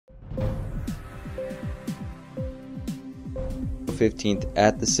15th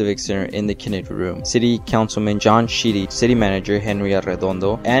at the Civic Center in the Kennedy Room. City Councilman John Sheedy, City Manager Henry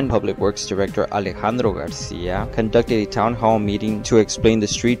Arredondo, and Public Works Director Alejandro Garcia conducted a town hall meeting to explain the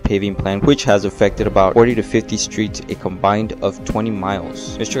street paving plan, which has affected about 40 to 50 streets, a combined of 20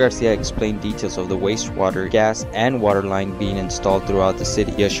 miles. Mr. Garcia explained details of the wastewater, gas, and water line being installed throughout the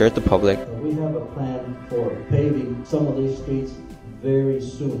city. He assured the public, "We have a plan for paving some of these streets very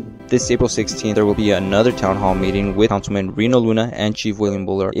soon." This April 16th, there will be another town hall meeting with Councilman Reno Luna and Chief William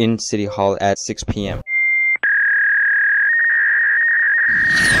Buller in City Hall at 6 p.m.